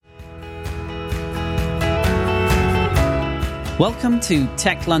Welcome to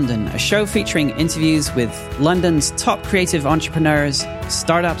Tech London, a show featuring interviews with London's top creative entrepreneurs,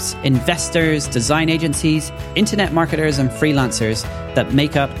 startups, investors, design agencies, internet marketers and freelancers that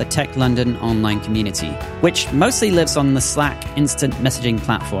make up the Tech London online community, which mostly lives on the Slack instant messaging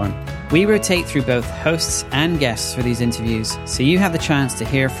platform. We rotate through both hosts and guests for these interviews, so you have the chance to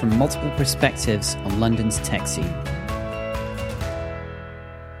hear from multiple perspectives on London's tech scene.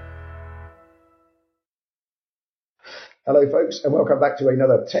 Hello, folks, and welcome back to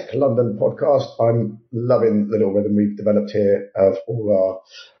another Tech London podcast. I'm loving the little rhythm we've developed here of all our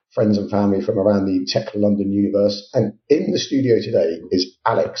friends and family from around the Tech London universe. And in the studio today is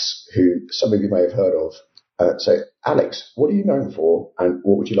Alex, who some of you may have heard of. So, Alex, what are you known for, and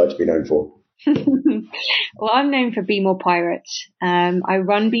what would you like to be known for? Well, I'm known for Be More Pirate. I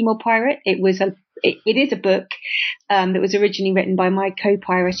run Be More Pirate. It is a book that was originally written by my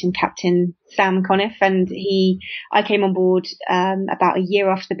co-pirate and captain, Sam Conniff, and I came on board about a year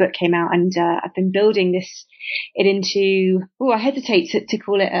after the book came out, and I've been building it into, I hesitate to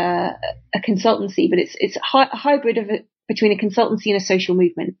call it a consultancy, but it's a hybrid between a consultancy and a social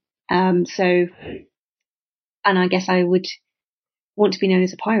movement. And I guess I would want to be known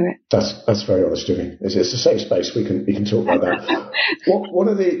as a pirate. That's very honest to me. It's a safe space. We can talk about that. One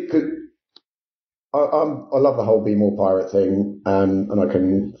of the I love the whole Be More Pirate thing, and I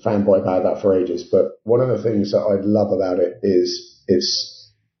can fanboy about that for ages. But one of the things that I love about it is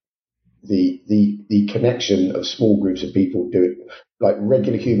it's the connection of small groups of people doing, like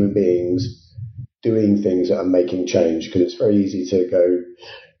regular human beings doing things that are making change. Because it's very easy to go,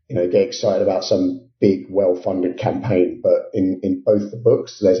 get excited about some big, well-funded campaign. But in both the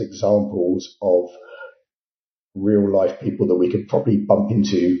books, there's examples of real life people that we could probably bump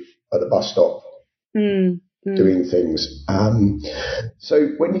into at the bus stop. Doing things. So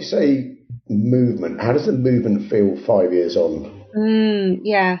when you say movement, how does the movement feel 5 years on?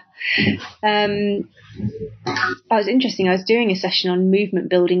 Yeah. That was interesting. I was doing a session on movement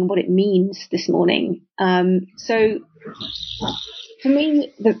building and what it means this morning. So for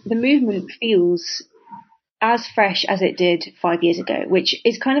me, the movement feels as fresh as it did 5 years ago, which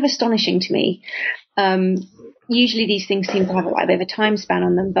is kind of astonishing to me. Usually these things seem to have a bit of a time span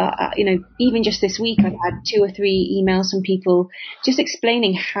on them, but even just this week, I've had 2 or 3 emails from people just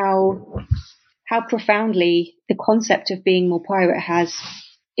explaining how profoundly the concept of being more pirate has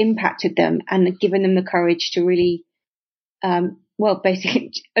impacted them and given them the courage to really,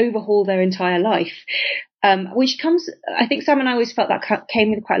 basically overhaul their entire life. Which comes, I think Sam and I always felt that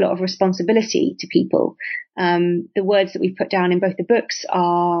came with quite a lot of responsibility to people. The words that we've put down in both the books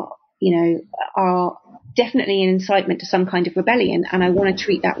are definitely an incitement to some kind of rebellion, and I want to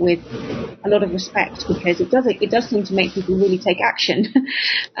treat that with a lot of respect because it does seem to make people really take action.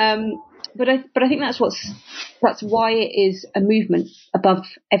 But I think that's why it is a movement above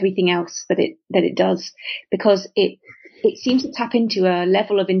everything else that it does, because it seems to tap into a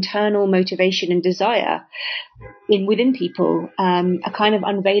level of internal motivation and desire within people, a kind of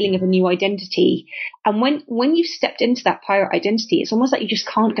unveiling of a new identity. And when you stepped into that pirate identity, it's almost like you just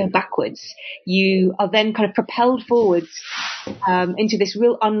can't go backwards. You are then kind of propelled forwards into this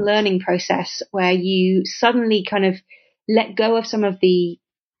real unlearning process where you suddenly kind of let go of some of the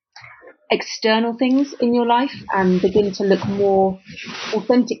external things in your life and begin to look more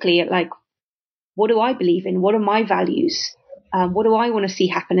authentically at, like, what do I believe in? What are my values? What do I want to see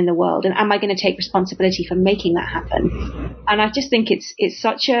happen in the world? And am I going to take responsibility for making that happen? And I just think it's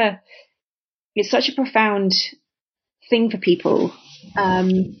such a profound thing for people,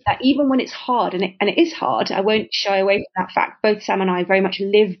 that even when it's hard, and it is hard, I won't shy away from that fact. Both Sam and I very much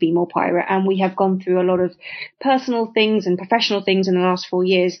live Be More Pirate, and we have gone through a lot of personal things and professional things in the last 4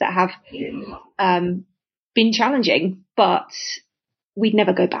 years that have been challenging, but we'd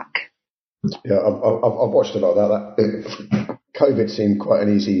never go back. Yeah, I've watched a lot of that. COVID seemed quite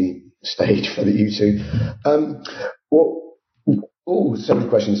an easy stage for you two. So many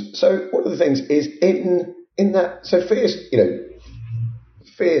questions. So one of the things is in that. So fear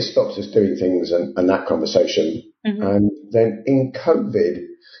stops us doing things and that conversation. Mm-hmm. And then in COVID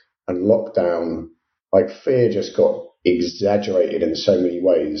and lockdown, like fear just got exaggerated in so many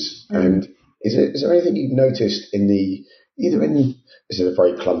ways. Mm-hmm. And is there anything you've noticed this is a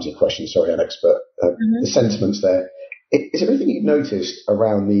very clumsy question, sorry, Alex, but the sentiments there. Is there anything you've noticed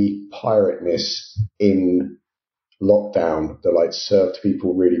around the pirateness in lockdown that served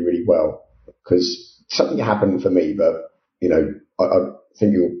people really, really well? Because something happened for me, but I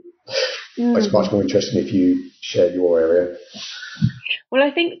think it's much more interesting if you share your area. Well,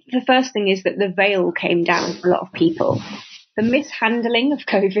 I think the first thing is that the veil came down for a lot of people. The mishandling of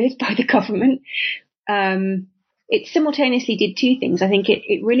COVID by the government it simultaneously did two things. I think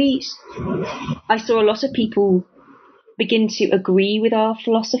it really, I saw a lot of people begin to agree with our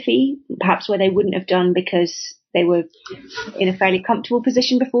philosophy, perhaps where they wouldn't have done because they were in a fairly comfortable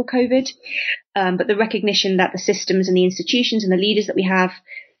position before COVID. But the recognition that the systems and the institutions and the leaders that we have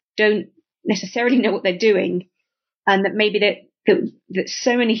don't necessarily know what they're doing, and that maybe that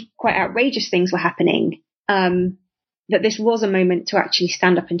so many quite outrageous things were happening, that this was a moment to actually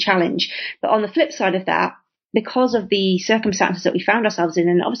stand up and challenge. But on the flip side of that, because of the circumstances that we found ourselves in,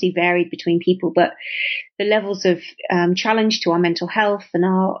 and obviously varied between people, but the levels of challenge to our mental health and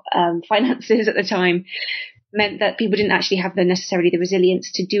our finances at the time meant that people didn't actually have necessarily the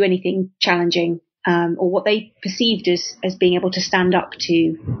resilience to do anything challenging, or what they perceived as being able to stand up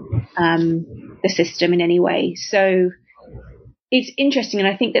to the system in any way. So it's interesting, and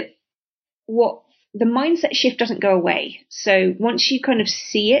I think that the mindset shift doesn't go away. So once you kind of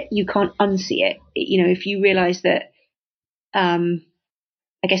see it, you can't unsee it. You know, if you realize that,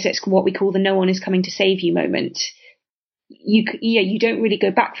 I guess it's what we call the no one is coming to save you moment. You don't really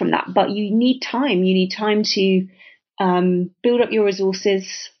go back from that, but you need time. You need time to build up your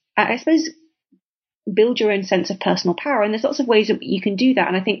resources. I suppose build your own sense of personal power. And there's lots of ways that you can do that.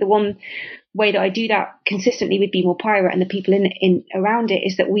 And I think the one way that I do that consistently with Be More Pirate and the people in around it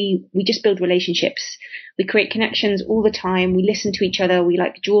is that we just build relationships. We create connections all the time. We listen to each other. We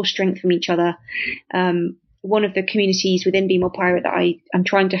draw strength from each other. One of the communities within Be More Pirate that I'm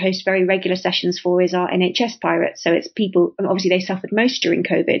trying to host very regular sessions for is our NHS Pirates. So it's people, and obviously they suffered most during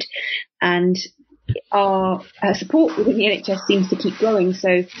COVID, and our support within the NHS seems to keep growing. So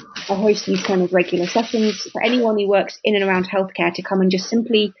I host these kind of regular sessions for anyone who works in and around healthcare to come and just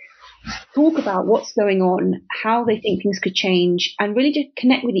simply talk about what's going on, how they think things could change, and really just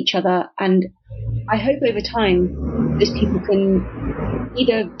connect with each other. And I hope over time these people can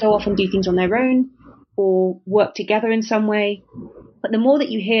either go off and do things on their own or work together in some way. But the more that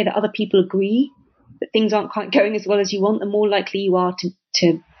you hear that other people agree that things aren't quite going as well as you want, the more likely you are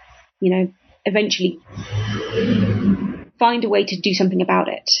to eventually find a way to do something about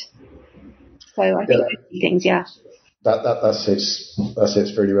it. So I think those things, yeah. That's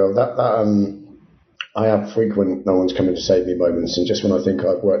it really well. I have frequent no one's coming to save me moments, and just when I think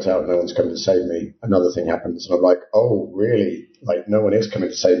I've worked out no one's coming to save me, another thing happens, and I'm like, oh really? Like no one is coming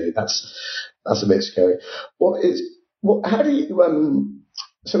to save me. That's a bit scary. How do you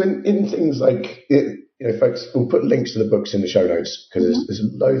so in things like folks, we'll put links to the books in the show notes because there's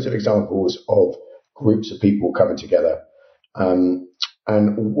loads of examples of groups of people coming together, and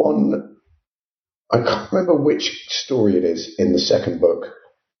one, I can't remember which story it is in the second book.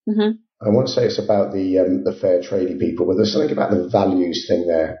 Mm-hmm. I want to say it's about the fair tradie people, but there's something about the values thing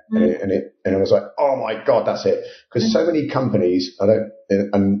there, and I was like, oh my god, that's it. Because so many companies,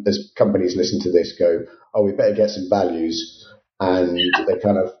 and as companies listen to this, go, oh, we better get some values, and they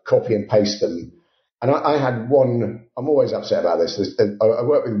kind of copy and paste them. And I had one. I'm always upset about this. I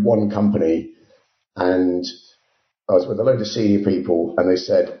work with one company, and I was with a load of senior people, and they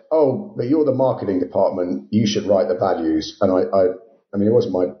said, oh, but you're the marketing department, you should write the values. And I mean, it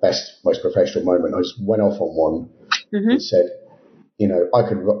wasn't my best, most professional moment. I just went off on one and said, I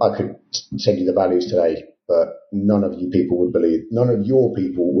could send you the values today, but none of your people would believe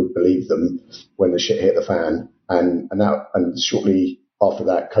them when the shit hit the fan. And shortly after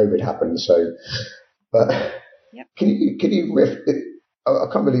that, COVID happened. So, but yep. Can you riff? I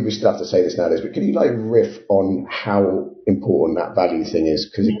can't believe we still have to say this nowadays, but can you riff on how important that value thing is?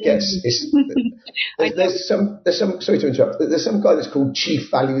 Because there's some, sorry to interrupt, but there's some guy that's called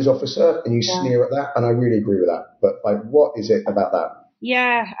Chief Values Officer, and you sneer at that, and I really agree with that. But what is it about that?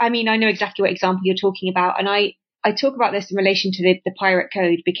 Yeah, I mean, I know exactly what example you're talking about, and I talk about this in relation to the pirate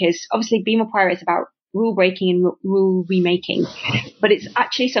code, because obviously Be More Pirate is about rule breaking and rule remaking, but it's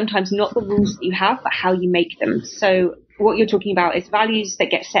actually sometimes not the rules that you have, but how you make them. So what you're talking about is values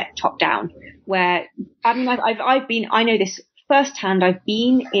that get set top down, where, I mean, I know this firsthand. I've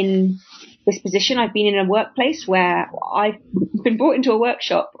been in this position. I've been in a workplace where I've been brought into a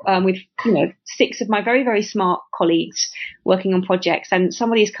workshop with 6 of my very, very smart colleagues working on projects, and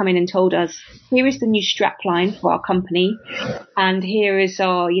somebody has come in and told us, here is the new strap line for our company, and here is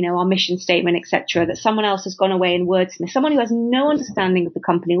our mission statement, etc., that someone else has gone away and wordsmithed, someone who has no understanding of the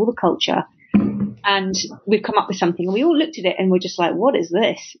company or the culture. And we've come up with something, and we all looked at it and we're just like, what is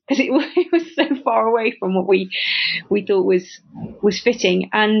this? Because it was so far away from what we thought was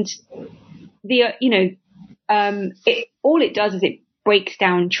fitting. And all it does is it breaks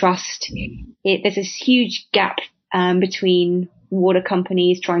down trust. There's this huge gap between water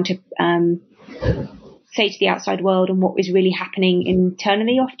companies trying to say to the outside world and what is really happening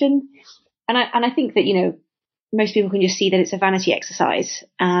internally often. And I think that, most people can just see that it's a vanity exercise,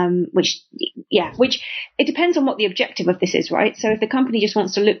 which it depends on what the objective of this is, right? So if the company just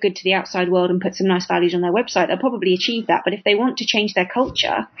wants to look good to the outside world and put some nice values on their website, they'll probably achieve that. But if they want to change their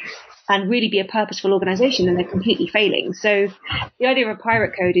culture and really be a purposeful organization, then they're completely failing. So the idea of a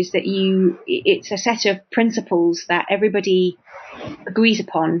pirate code is that it's a set of principles that everybody agrees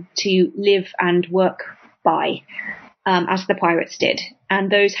upon to live and work by, as the pirates did. And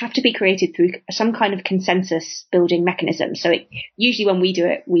those have to be created through some kind of consensus building mechanism. So usually when we do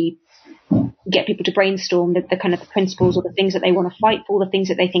it, we get people to brainstorm the kind of the principles or the things that they want to fight for, the things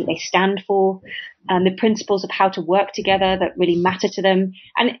that they think they stand for, the principles of how to work together that really matter to them.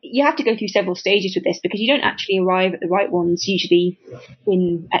 And you have to go through several stages with this, because you don't actually arrive at the right ones usually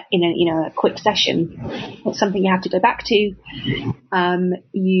in a quick session. It's something you have to go back to.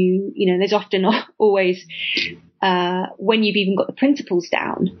 There's often always when you've even got the principles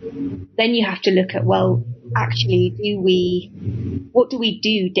down, then you have to look at, well, actually, what do we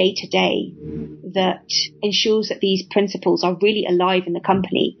do day to day that ensures that these principles are really alive in the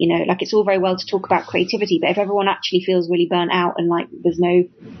company? Like, it's all very well to talk about creativity, but if everyone actually feels really burnt out and like there's no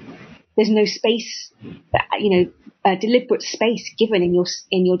space, a deliberate space given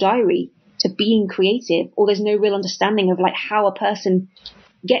in your diary to being creative, or there's no real understanding of like how a person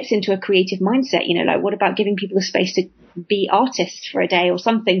gets into a creative mindset, like what about giving people the space to be artists for a day or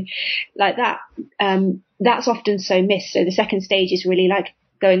something like that? That's often so missed. So the second stage is really like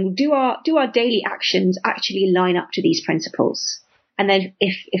going, do our daily actions actually line up to these principles? And then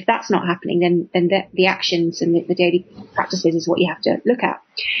if that's not happening, then the actions and the daily practices is what you have to look at.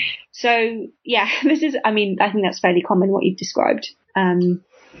 So yeah, I think that's fairly common what you've described. I'm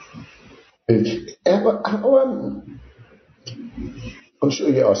sure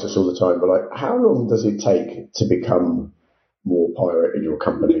you get asked this all the time, but like, how long does it take to become more pirate in your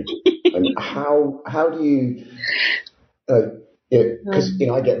company? And how do you, because,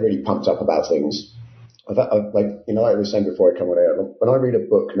 I get really pumped up about things. Like I was saying before I come on air, when I read a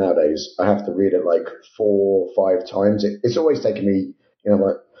book nowadays, I have to read it like 4 or 5 times. It's always taken me, I'm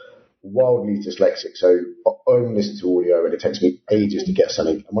like wildly dyslexic, so I only listen to audio and it takes me ages to get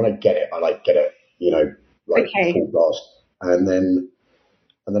something. And when I get it, I like get it, full blast. And then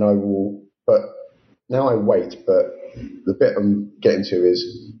I will, but now I wait. But the bit I'm getting to is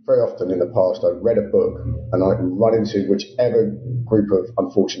very often in the past I've read a book and I can run into whichever group of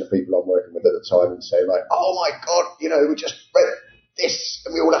unfortunate people I'm working with at the time and say like, oh my God, we just read this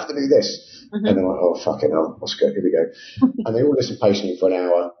and we all have to do this. Mm-hmm. And they're like, oh fucking hell, let's go, here we go. And they all listen patiently for an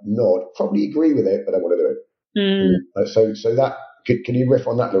hour, nod, probably agree with it, but don't want to do it. So that, can you riff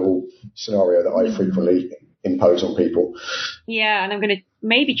on that little scenario that I frequently impose on people? Yeah, and I'm going to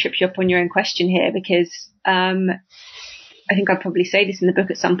maybe trip you up on your own question here, because I think I'll probably say this in the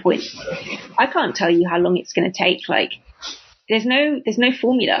book at some point. I can't tell you how long it's going to take. Like, there's no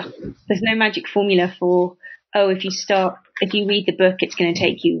formula. There's no magic formula for, if you read the book, it's going to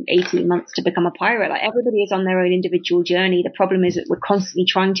take you 18 months to become a pirate. Like, everybody is on their own individual journey. The problem is that we're constantly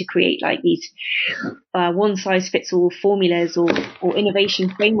trying to create like these one-size-fits-all formulas or innovation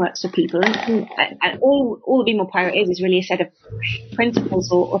frameworks for people. And all the Be More Pirate is really a set of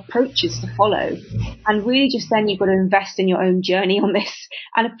principles or approaches to follow. And really just then you've got to invest in your own journey on this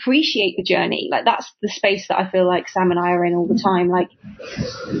and appreciate the journey. Like, that's the space that I feel like Sam and I are in all the time. Like,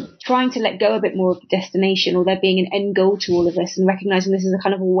 trying to let go a bit more of the destination, or there being an end goal to all of this, and recognizing this is a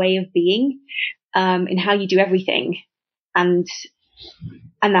kind of a way of being in how you do everything, and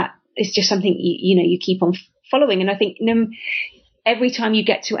that is just something you keep on following. And I think every time you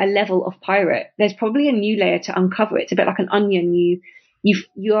get to a level of pirate, there's probably a new layer to uncover. It's a bit like an onion.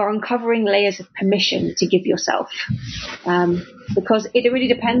 You are uncovering layers of permission to give yourself, because it really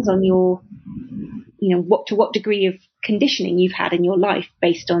depends on your what degree of conditioning you've had in your life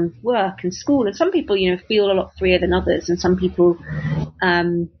based on work and school. And some people, feel a lot freer than others. And some people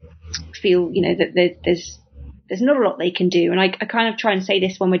feel, that there's not a lot they can do. And I kind of try and say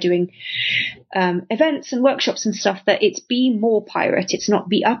this when we're doing events and workshops and stuff, that it's be more pirate. It's not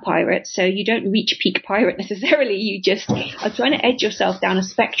be a pirate. So you don't reach peak pirate necessarily. You just are trying to edge yourself down a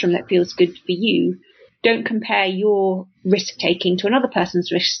spectrum that feels good for you. Don't compare your risk-taking to another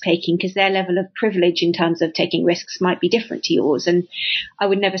person's risk-taking, because their level of privilege in terms of taking risks might be different to yours. And I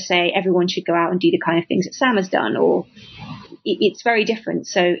would never say everyone should go out and do the kind of things that Sam has done, or it's very different.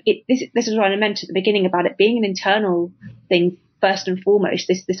 So this is what I meant at the beginning about it being an internal thing first and foremost,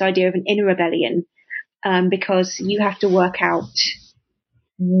 this idea of an inner rebellion, because you have to work out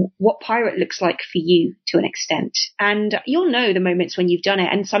what pirate looks like for you to an extent. And you'll know the moments when you've done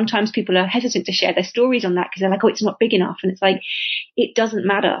it. And sometimes people are hesitant to share their stories on that because they're like, oh, it's not big enough. And it's like, it doesn't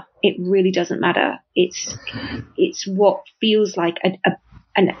matter. It really doesn't matter. It's what feels like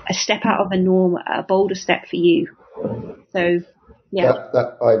a step out of the norm, a bolder step for you. So, yeah.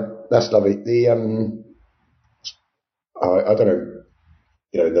 That's lovely. I don't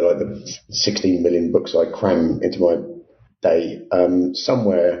know, the 16 million books I cram into my day.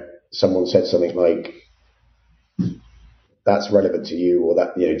 Somewhere someone said something like, that's relevant to you, or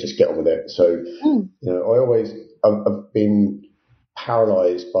that, just get on with it. So, I've been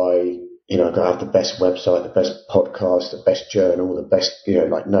paralyzed by, I've got to have the best website, the best podcast, the best journal, the best,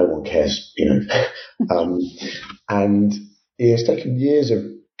 like no one cares, and it's taken years of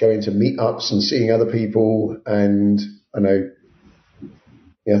going to meetups and seeing other people. And I know,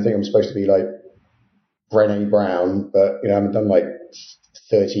 I think I'm supposed to be like Brené Brown, but I haven't done like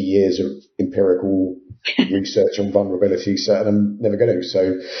 30 years of empirical research on vulnerability, so, and I'm never going to.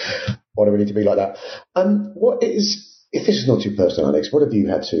 So why do we need to be like that? If this is not too personal, Alex, what have you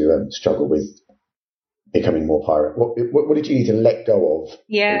had to struggle with becoming more pirate? What did you need to let go of?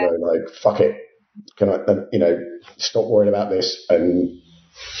 Yeah. Like, fuck it. Can I, stop worrying about this? And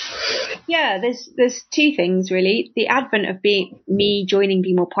yeah, there's two things really. The advent of me joining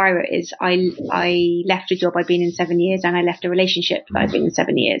Be More Pirate is I left a job I'd been in 7 years, and I left a relationship that I'd been in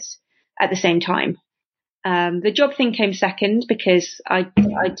 7 years at the same time. The job thing came second because I'd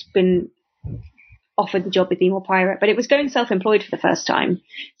been offered the job with Be More Pirate, but it was going self-employed for the first time.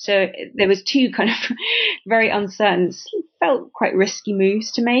 So there was two kind of very uncertain, felt quite risky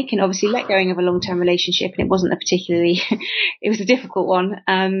moves to make, and obviously let going of a long-term relationship, and it wasn't it was a difficult one.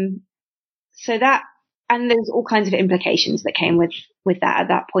 So that, and there's all kinds of implications that came with that at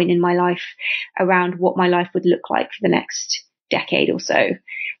that point in my life around what my life would look like for the next decade or so.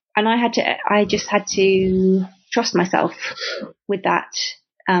 And I just had to trust myself with that.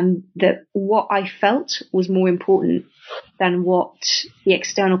 That what I felt was more important than what the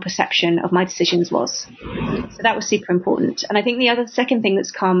external perception of my decisions was. So that was super important. And I think the second thing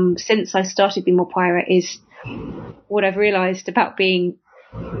that's come since I started Be More Pirate is what I've realized about being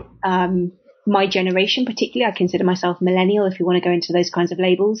my generation, particularly. I consider myself millennial, if you want to go into those kinds of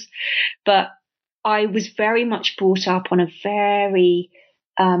labels. But I was very much brought up on a very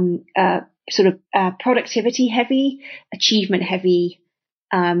productivity heavy, achievement heavy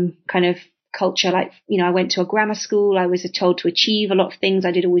kind of culture. Like, I went to a grammar school. I was told to achieve a lot of things.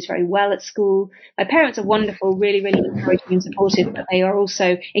 I did always very well at school. My parents are wonderful, really, really encouraging and supportive, but they are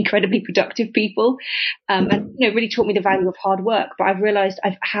also incredibly productive people. And really taught me the value of hard work. But I've realized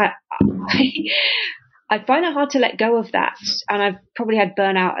I find it hard to let go of that. And I've probably had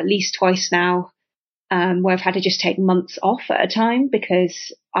burnout at least twice now, where I've had to just take months off at a time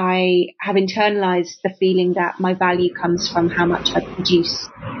because I have internalized the feeling that my value comes from how much I produce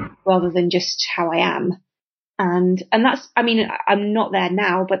rather than just how I am. And that's, I'm not there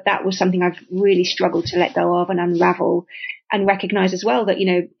now, but that was something I've really struggled to let go of and unravel, and recognize as well that,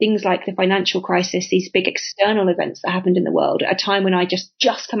 things like the financial crisis, these big external events that happened in the world at a time when I just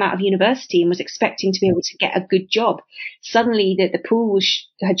come out of university and was expecting to be able to get a good job. Suddenly the pool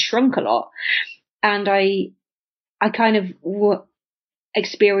had shrunk a lot. And I kind of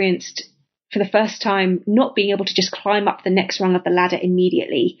experienced for the first time not being able to just climb up the next rung of the ladder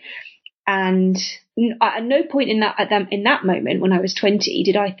immediately. And at no point in that moment when I was 20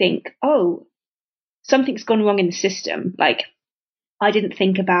 did I think, oh, something's gone wrong in the system. Like, I didn't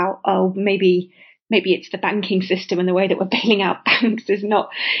think about, oh, maybe it's the banking system and the way that we're bailing out banks is not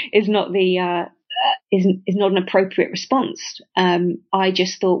an appropriate response. I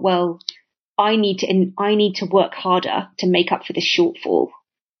just thought, well, I need to work harder to make up for this shortfall.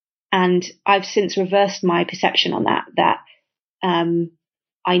 And I've since reversed my perception on that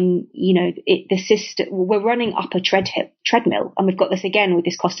the system, we're running up a treadmill, and we've got this again with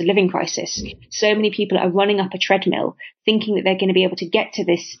this cost of living crisis. So many people are running up a treadmill thinking that they're going to be able to get to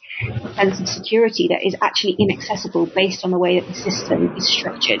this sense of security that is actually inaccessible based on the way that the system is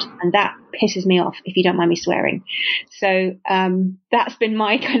structured. And that pisses me off, if you don't mind me swearing. So that's been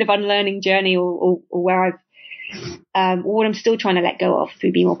my kind of unlearning journey, or where I've what I'm still trying to let go of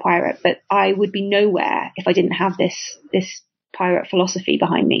through Be More Pirate. But I would be nowhere if I didn't have this pirate philosophy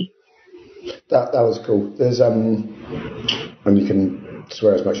behind me. That was cool. There's and you can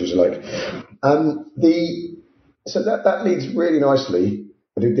swear as much as you like. So that leads really nicely.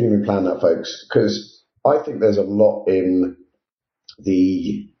 I didn't even plan that, folks, because I think there's a lot in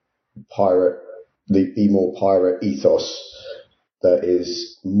the Be More Pirate ethos that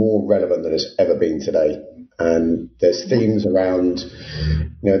is more relevant than it's ever been today. And there's themes around,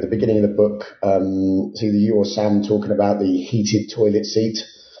 at the beginning of the book, it's either you or Sam talking about the heated toilet seat.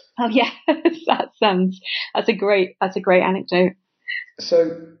 Oh yeah, that's a great anecdote. So,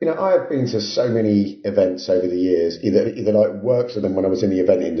 I have been to so many events over the years, either like worked with them when I was in the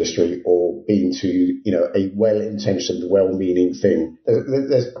event industry or been to, a well-intentioned, well-meaning thing.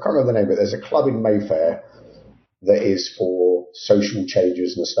 There's I can't remember the name, but there's a club in Mayfair that is for social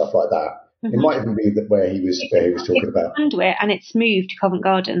changes and stuff like that. Mm-hmm. It might even be where he was talking about. Conduit, and it's moved to Covent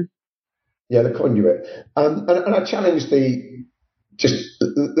Garden. Yeah, the Conduit. And I challenged the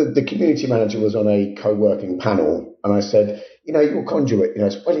community manager was on a co-working panel, and I said, your Conduit,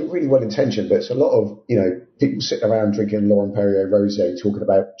 it's really well intentioned, but it's a lot of, people sitting around drinking Laurent Perrier rosé talking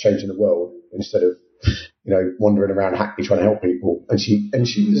about changing the world instead of, wandering around Hackney trying to help people. And she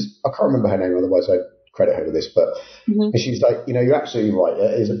was, I can't remember her name, otherwise I'd credit her with this, but and she was like, you're absolutely right.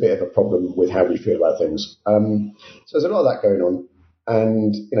 It is a bit of a problem with how we feel about things. So there's a lot of that going on.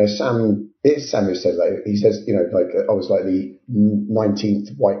 And, Sam who says that. He says, I was like the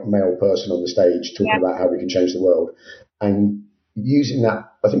 19th white male person on the stage talking about how we can change the world. And using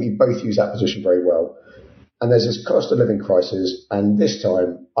that, I think you both use that position very well. And there's this cost of living crisis. And this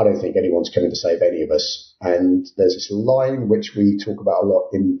time, I don't think anyone's coming to save any of us. And there's this line which we talk about a lot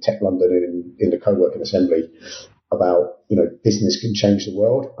in Tech London and in the co-working assembly about, business can change the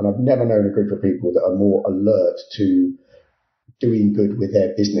world. And I've never known a group of people that are more alert to doing good with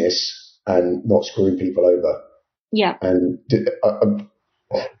their business and not screwing people over. Yeah. And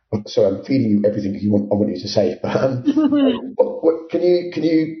so I'm feeding you everything I want you to say. But can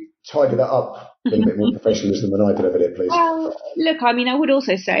you tidy that up a little bit more professionalism than I did over there, please? Well, look, I would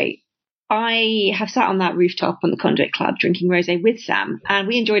also say I have sat on that rooftop on the Conduit Club drinking rosé with Sam, and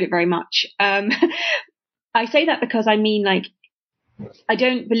we enjoyed it very much. I say that because I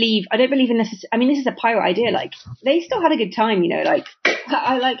don't believe in this. I mean, this is a pirate idea. Like, they still had a good time,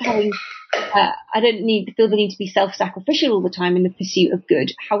 I like having. I don't feel the need to be self-sacrificial all the time in the pursuit of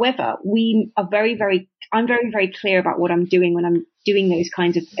good. However, we are I'm very, very clear about what I'm doing when I'm doing those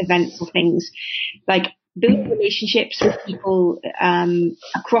kinds of events or things. Like, building relationships with people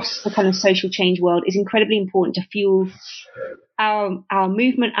across the kind of social change world is incredibly important to fuel our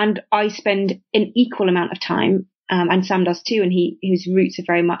movement. And I spend an equal amount of time, and Sam does too, and his roots are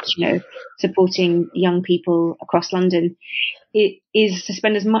very much, supporting young people across London. It is to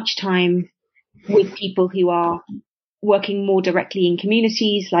spend as much time with people who are working more directly in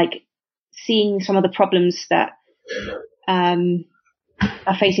communities, like seeing some of the problems that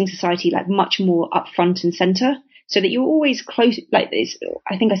are facing society, like much more up front and center, so that you're always close. Like this,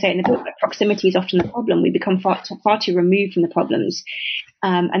 I think I say it in the book, that proximity is often the problem. We become far too removed from the problems,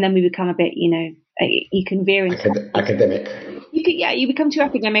 and then we become a bit, you can veer into academic. You become too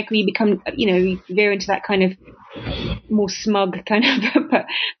academic, or you become, you veer into that kind of more smug kind of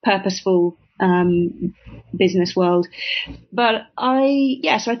purposeful business world. But so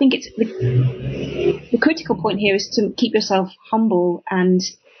I think it's the critical point here is to keep yourself humble and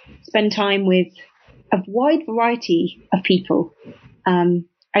spend time with a wide variety of people, and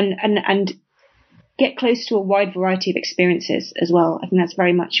get close to a wide variety of experiences as well. I think that's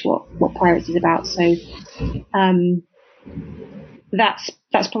very much what Pirates is about. So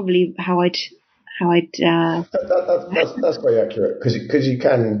that's probably how I'd that's very accurate, because you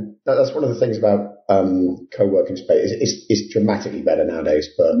can. That's one of the things about co-working space. It's dramatically better nowadays,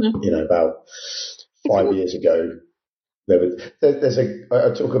 but about 5 years ago, I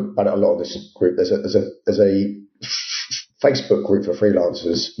talk about it a lot in this group. There's a Facebook group for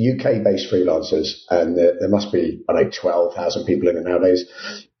freelancers, UK-based freelancers, and there must be 12,000 people in it nowadays.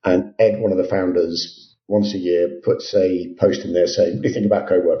 And Ed, one of the founders, once a year puts a post in there saying, "What do you think about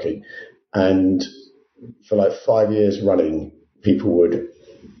co-working?" And for 5 years running, people would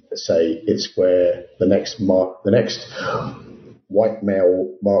say it's where the next white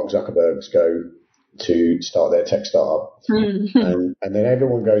male Mark Zuckerbergs go to start their tech startup. And then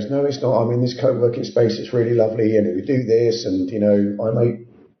everyone goes, "No, it's not. I'm in this co-working space. It's really lovely. And we do this, and, I make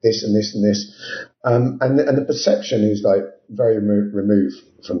this and this and this." And the perception is very removed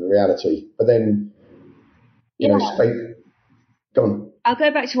from the reality. But then, go on. I'll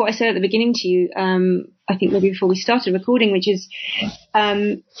go back to what I said at the beginning to you, I think maybe before we started recording, which is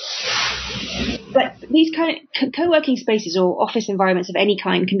these kind of co-working spaces or office environments of any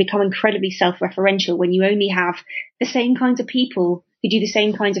kind can become incredibly self-referential when you only have the same kinds of people who do the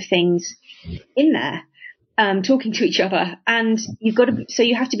same kinds of things in there, talking to each other. And you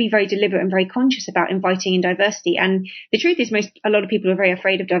have to be very deliberate and very conscious about inviting in diversity. And the truth is a lot of people are very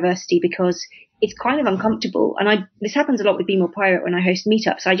afraid of diversity because it's kind of uncomfortable. And this happens a lot with Be More Pirate when I host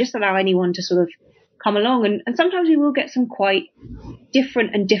meetups. I just allow anyone to sort of come along, and sometimes we will get some quite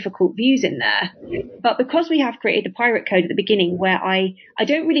different and difficult views in there. But because we have created the pirate code at the beginning, where I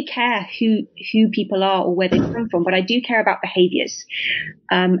don't really care who people are or where they come from, but I do care about behaviors.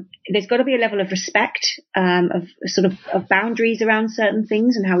 There's got to be a level of respect, of boundaries around certain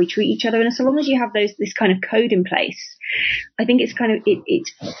things and how we treat each other. And so long as you have this kind of code in place, I think it's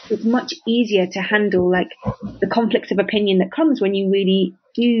it's much easier to handle like the conflicts of opinion that comes when you really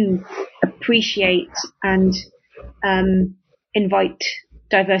do appreciate and invite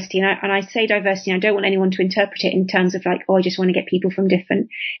diversity. And I say diversity, and I don't want anyone to interpret it in terms of like, oh, I just want to get people from different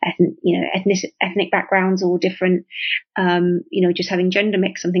ethnic backgrounds or different, just having gender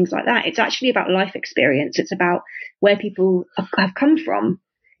mix and things like that. It's actually about life experience. It's about where people have come from.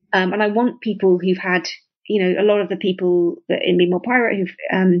 And I want people who've had, a lot of the people that in Be More Pirate who've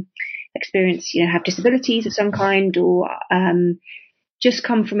experienced, have disabilities of some kind or just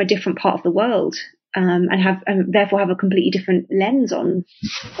come from a different part of the world. And therefore have a completely different lens on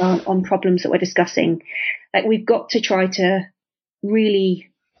problems that we're discussing. Like we've got to try to really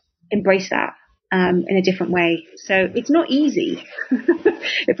embrace that in a different way. So it's not easy.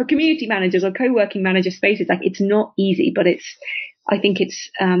 For community managers or co-working manager spaces, like it's not easy, but I think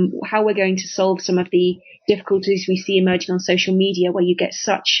it's how we're going to solve some of the difficulties we see emerging on social media, where you get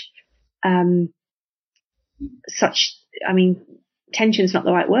tension's not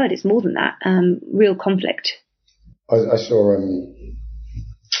the right word. It's more than that. Real conflict. I saw.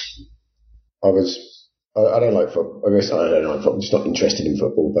 I don't like football. I guess I don't like football. I'm just not interested in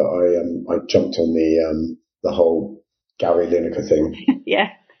football. But I jumped on the whole Gary Lineker thing. Yeah.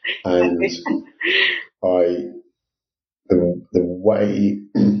 And the way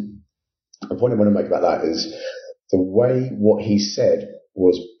the point I want to make about that is the way what he said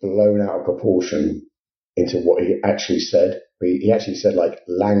was blown out of proportion into what he actually said. He actually said like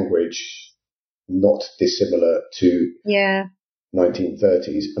language not dissimilar to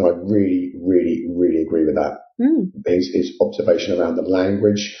 1930s, and I really, really, really agree with that. His observation around the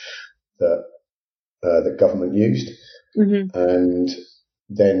language that the government used, and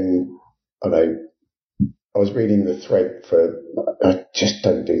then I was reading the thread for. I just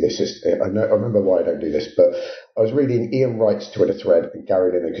don't do this. I remember why I don't do this, but I was reading Ian Wright's Twitter thread and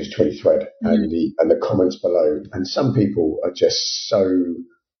Gary Lineker's Twitter thread, and the comments below. And some people are just so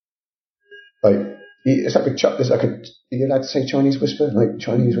like it's like you're allowed to say Chinese whisper, like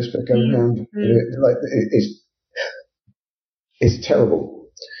Chinese whisper going around. Like it's terrible.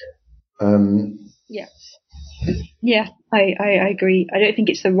 Yeah, I agree. I don't think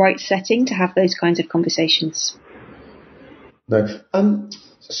it's the right setting to have those kinds of conversations. No.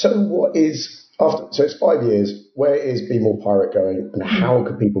 So what is after? So it's 5 years. Where is Be More Pirate going, and how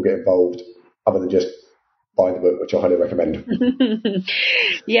can people get involved other than just buy the book, which I highly recommend?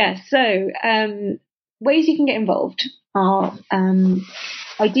 Yeah. So ways you can get involved are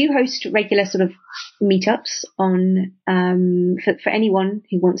I do host regular sort of meetups on for anyone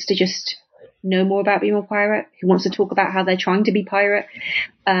who wants to just know more about Be More Pirate, who wants to talk about how they're trying to be pirate.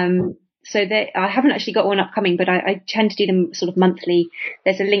 So I haven't actually got one upcoming, but I tend to do them sort of monthly.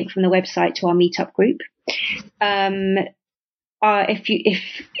 There's a link from the website to our meetup group.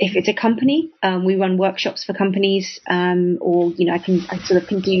 If it's a company, we run workshops for companies, or I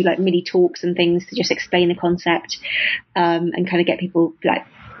can do like mini talks and things to just explain the concept, and kind of get people like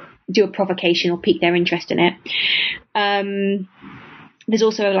do a provocation or pique their interest in it. There's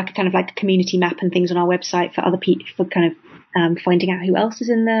also like a kind of like a community map and things on our website for other people, for kind of finding out who else is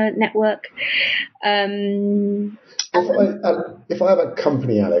in the network. If I have a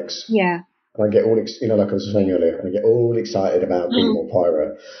company, Alex, and I get all like I was saying earlier, and I get all excited about Be More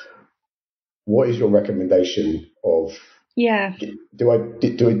Pirate, what is your recommendation of? Yeah. Do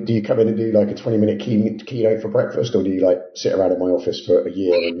you come in and do like a 20-minute keynote for breakfast, or do you like sit around in my office for a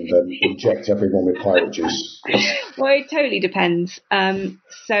year and inject everyone with pirate juice? Well, it totally depends.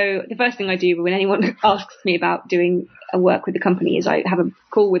 So the first thing I do when anyone asks me about doing a work with the company is I have a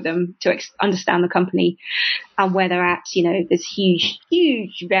call with them to understand the company and where they're at. There's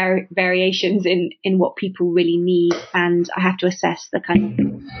huge variations in what people really need, and I have to assess the kind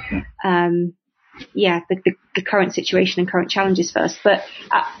of the current situation and current challenges first. But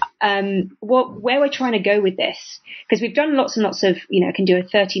where we're trying to go with this, because we've done lots and lots of, can do a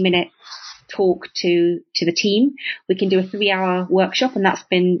 30-minute talk to the team. We can do a 3-hour workshop, and that's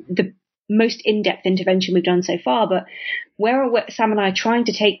been the most in-depth intervention we've done so far. But where Sam and I are trying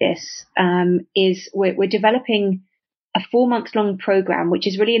to take this is we're developing a 4-month-long program, which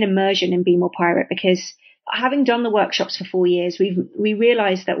is really an immersion in Be More Pirate, because having done the workshops for 4 years, we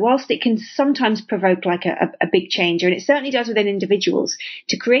realized that whilst it can sometimes provoke like a big change, and it certainly does within individuals,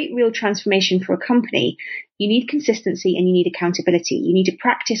 to create real transformation for a company, you need consistency and you need accountability. You need to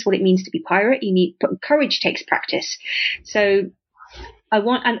practice what it means to be pirate. Courage takes practice. So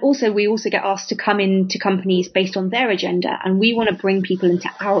we also get asked to come into companies based on their agenda, and we want to bring people into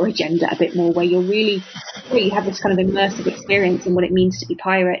our agenda a bit more, where you have this kind of immersive experience in what it means to be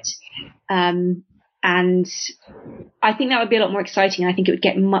pirate. And I think that would be a lot more exciting, and I think it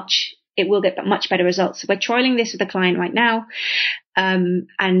will get much better results. So we're trialing this with a client right now, and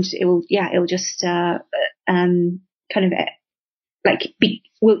it'll just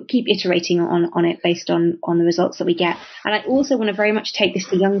we'll keep iterating on it based on the results that we get. And I also want to very much take this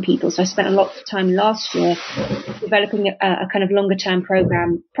to young people. So I spent a lot of time last year developing a kind of longer term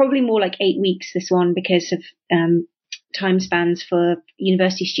program, probably more like 8 weeks, this one, because of time spans for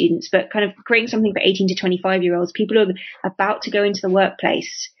university students, but kind of creating something for 18 to 25-year-olds, people who are about to go into the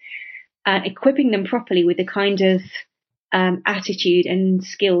workplace, equipping them properly with the kind of attitude and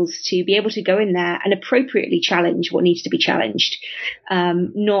skills to be able to go in there and appropriately challenge what needs to be challenged,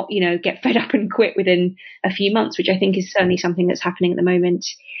 not, get fed up and quit within a few months, which I think is certainly something that's happening at the moment.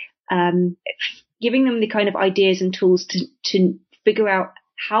 Giving them the kind of ideas and tools to figure out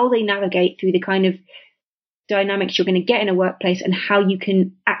how they navigate through the kind of dynamics you're going to get in a workplace, and how you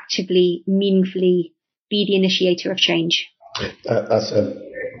can actively, meaningfully be the initiator of change. That's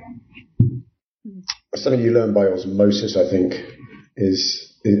something you learn by osmosis, I think,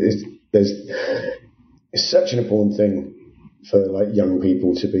 is such an important thing for like young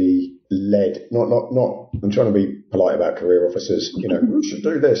people to be led. Not. I'm trying to be polite about career officers. You should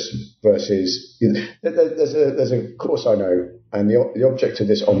do this versus. There's a course I know, and the object of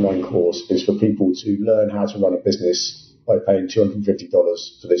this online course is for people to learn how to run a business by paying $250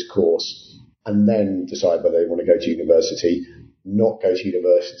 for this course, and then decide whether they want to go to university. Not go to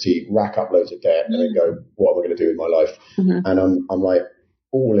university, rack up loads of debt, and then go, what am I going to do with my life? Mm-hmm. And I'm like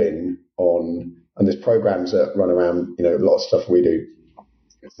all in on, and there's programs that run around, a lot of stuff we do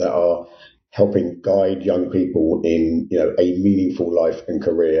that are helping guide young people in, a meaningful life and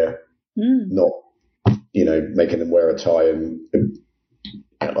career, not, making them wear a tie and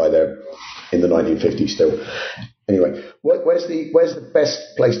act like they're in the 1950s still. Anyway, where's the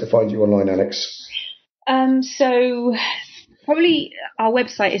best place to find you online, Alex? So probably our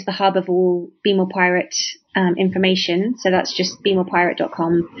website is the hub of all Be More Pirate information. So that's just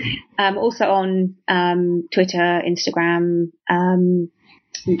BeMorePirate.com. Also on Twitter, Instagram,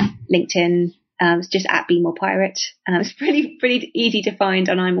 LinkedIn. It's just at Be More Pirate. It's pretty easy to find,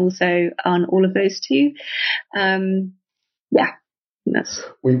 and I'm also on all of those too.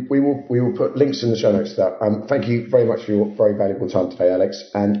 We will put links in the show notes to that. Thank you very much for your very valuable time today, Alex.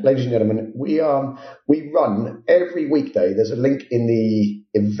 And ladies and gentlemen, we run every weekday. There's a link in the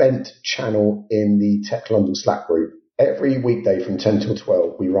event channel in the Tech London Slack group. Every weekday from 10 till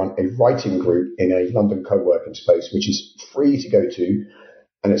 12, we run a writing group in a London co-working space, which is free to go to.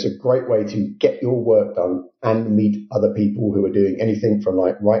 And it's a great way to get your work done and meet other people who are doing anything from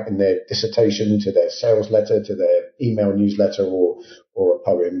like writing their dissertation to their sales letter to their email newsletter or a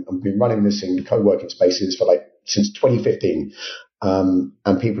poem. And we've been running this in co-working spaces for since 2015. And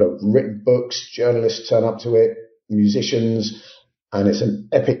people have written books, journalists turn up to it, musicians, and it's an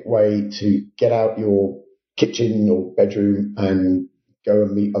epic way to get out your kitchen or bedroom and go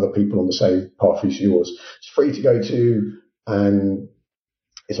and meet other people on the same path as yours. It's free to go to, and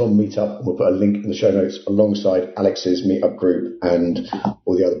it's on Meetup. We'll put a link in the show notes alongside Alex's Meetup group and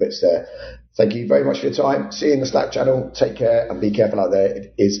all the other bits there. Thank you very much for your time. See you in the Slack channel. Take care and be careful out there.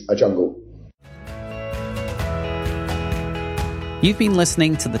 It is a jungle. You've been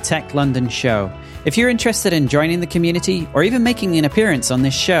listening to the Tech London Show. If you're interested in joining the community or even making an appearance on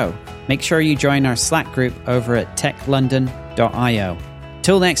this show, make sure you join our Slack group over at techlondon.io.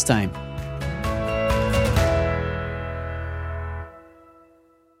 Till next time.